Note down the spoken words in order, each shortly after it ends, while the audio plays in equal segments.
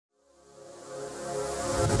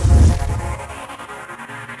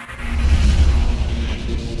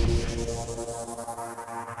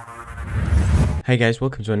Hey guys,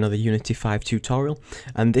 welcome to another Unity 5 tutorial,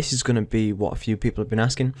 and this is going to be what a few people have been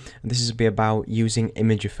asking, and this is be about using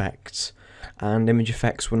image effects. And image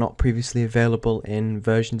effects were not previously available in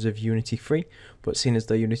versions of Unity 3, but seeing as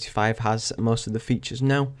though Unity 5 has most of the features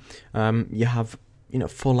now, you have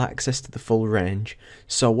full access to the full range.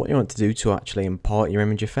 So what you want to do to actually import your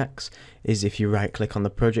image effects is, if you right click on the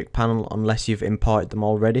project panel, unless you've imported them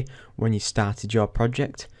already when you started your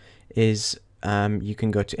project, is you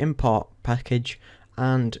can go to import package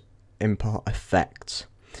and import effects,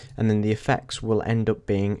 and then the effects will end up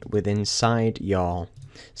being inside your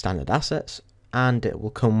standard assets, and it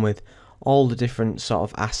will come with all the different sort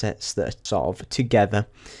of assets that are sort of together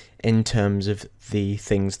in terms of the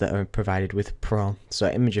things that are provided with Pro. So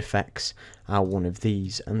image effects are one of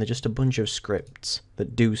these, and they're just a bunch of scripts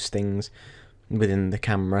that do things within the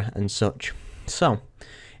camera and such. So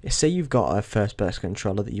say you've got a first person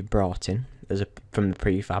controller that you brought in from the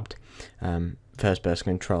prefabbed first person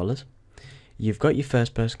controllers. You've got your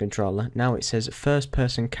first person controller. Now it says first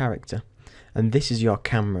person character, and this is your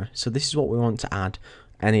camera. So this is what we want to add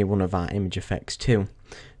any one of our image effects to.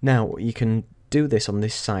 Now you can do this on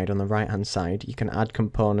this side, on the right hand side. You can add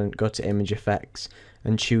component, go to image effects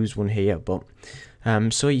and choose one here, but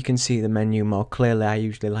so you can see the menu more clearly, I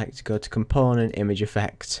usually like to go to component, image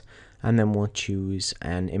effects, and then we'll choose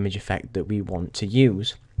an image effect that we want to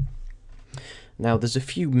use. Now there's a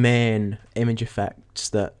few main image effects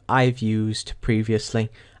that I've used previously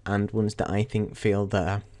and ones that I think feel that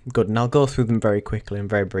are good, and I'll go through them very quickly and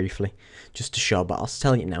very briefly just to show, but I'll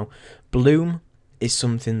tell you now. Bloom is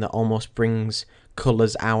something that almost brings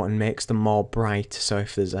colours out and makes them more bright. So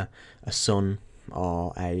if there's a sun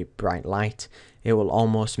or a bright light, it will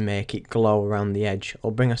almost make it glow around the edge,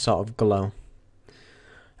 or bring a sort of glow.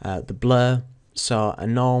 The blur, so a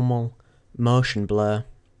normal motion blur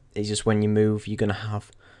is just when you move, you're going to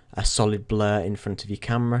have a solid blur in front of your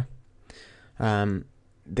camera.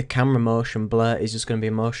 The camera motion blur is just going to be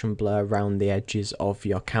a motion blur around the edges of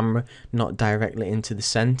your camera, not directly into the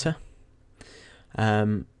center.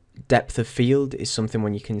 Depth of field is something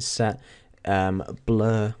when you can set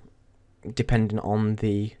blur depending on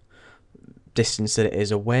the distance that it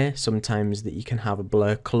is away. Sometimes that you can have a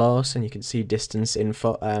blur close and you can see distance in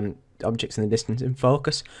objects in the distance in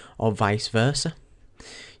focus, or vice versa.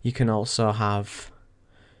 You can also have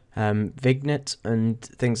vignette and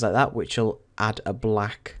things like that, which will add a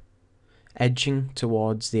black edging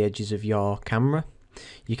towards the edges of your camera.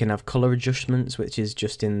 You can have color adjustments, which is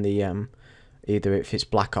just in the either if it's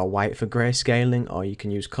black or white for grayscaling, or you can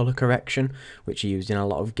use color correction, which are used in a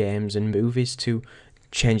lot of games and movies to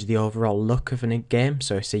change the overall look of a game.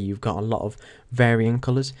 So say you've got a lot of varying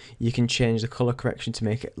colors, you can change the color correction to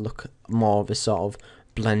make it look more of a sort of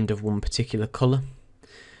blend of one particular color.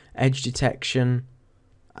 Edge detection,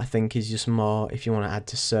 I think, is just more if you want to add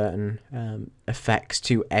to certain effects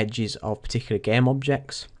to edges of particular game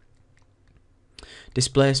objects.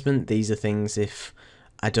 Displacement, these are things if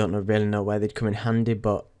I don't really know where they'd come in handy,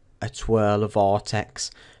 but a twirl, a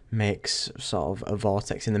vortex, makes sort of a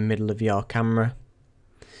vortex in the middle of your camera.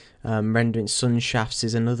 Rendering sun shafts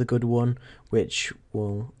is another good one, which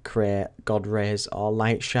will create God rays or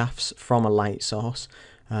light shafts from a light source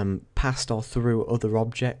past or through other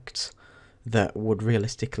objects that would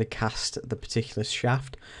realistically cast the particular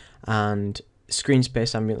shaft. And screen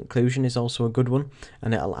space ambient occlusion is also a good one,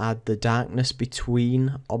 and it'll add the darkness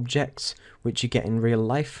between objects which you get in real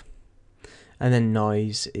life. And then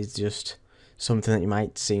noise is just something that you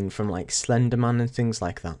might see from like Slenderman and things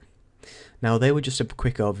like that. Now they were just a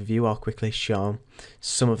quick overview. I'll quickly show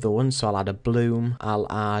some of the ones. So I'll add a bloom, I'll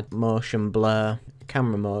add motion blur,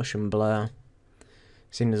 camera motion blur,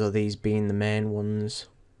 seeing as though these being the main ones.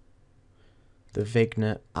 The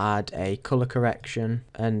vignette, add a color correction,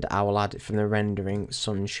 and I will add it from the rendering,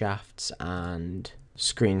 sun shafts and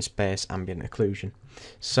screen space ambient occlusion.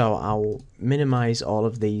 So I'll minimize all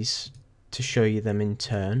of these to show you them in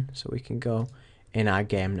turn, so we can go in our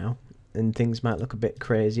game now, and things might look a bit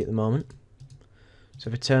crazy at the moment. So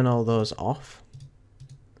if I turn all those off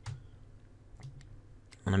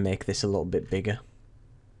and I make this a little bit bigger,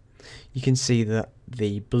 you can see that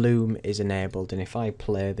the bloom is enabled, and if I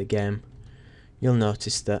play the game, you'll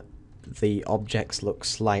notice that the objects look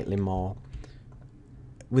slightly more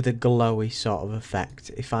with a glowy sort of effect.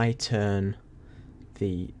 If I turn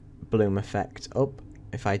the bloom effect up,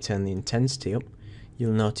 if I turn the intensity up,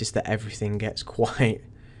 you'll notice that everything gets quite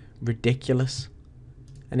ridiculous,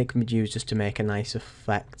 and it can be used just to make a nice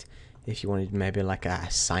effect if you wanted maybe like a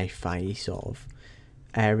sci-fi sort of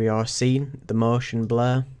area or scene. The motion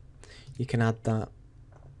blur, you can add that,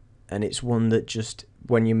 and it's one that just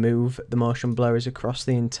when you move, the motion blur is across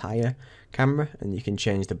the entire camera, and you can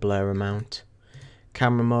change the blur amount.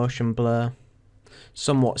 Camera motion blur,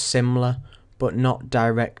 somewhat similar, but not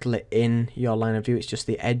directly in your line of view. It's just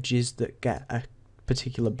the edges that get a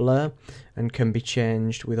particular blur and can be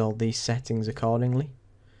changed with all these settings accordingly.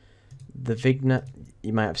 The vignette,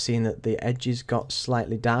 you might have seen that the edges got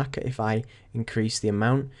slightly darker. If I increase the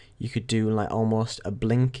amount, you could do like almost a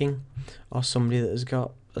blinking, or somebody that has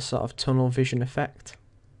got a sort of tunnel vision effect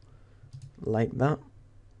like that.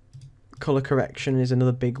 Color correction is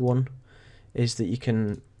another big one, is that you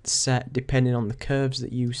can set, depending on the curves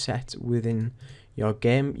that you set within your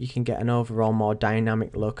game, you can get an overall more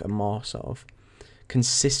dynamic look, a more sort of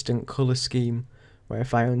consistent color scheme, where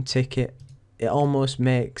if I untick it, it almost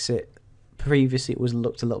makes it, previously it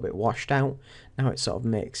looked a little bit washed out, now it sort of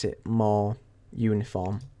makes it more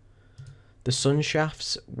uniform. The sun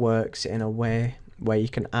shafts works in a way where you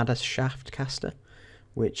can add a shaft caster,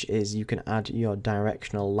 which is you can add your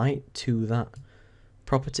directional light to that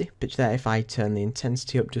property. But there, if I turn the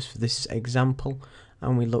intensity up just for this example,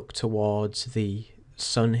 and we look towards the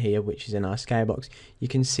sun here, which is in our skybox, you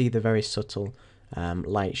can see the very subtle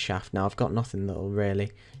light shaft. Now I've got nothing that will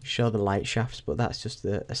really show the light shafts, but that's just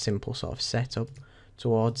a simple sort of setup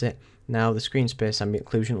towards it. Now the screen space ambient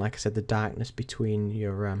occlusion, like I said, the darkness between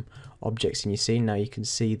your objects in your scene. Now you can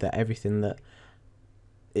see that everything that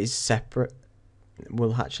is separate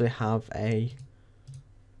will actually have a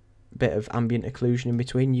bit of ambient occlusion in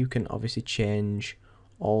between. You can obviously change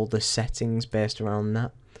all the settings based around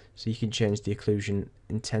that, so you can change the occlusion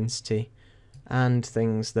intensity and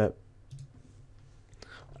things that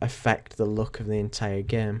affect the look of the entire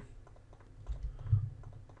game.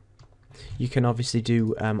 You can obviously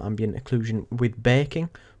do ambient occlusion with baking,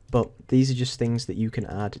 but these are just things that you can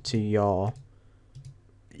add to your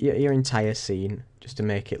entire scene just to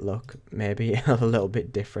make it look maybe a little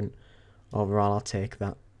bit different. Overall, I'll take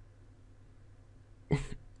that.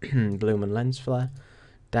 Bloom and lens flare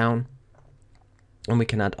down, and we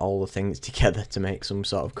can add all the things together to make some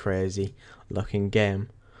sort of crazy looking game.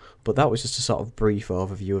 But that was just a sort of brief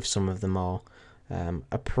overview of some of the more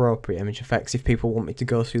appropriate image effects. If people want me to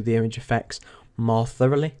go through the image effects more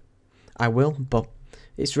thoroughly, I will, but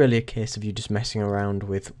it's really a case of you just messing around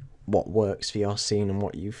with what works for your scene and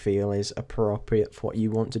what you feel is appropriate for what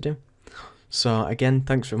you want to do. So again,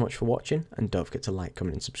 thanks very much for watching, and don't forget to like,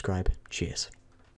 comment and subscribe. Cheers.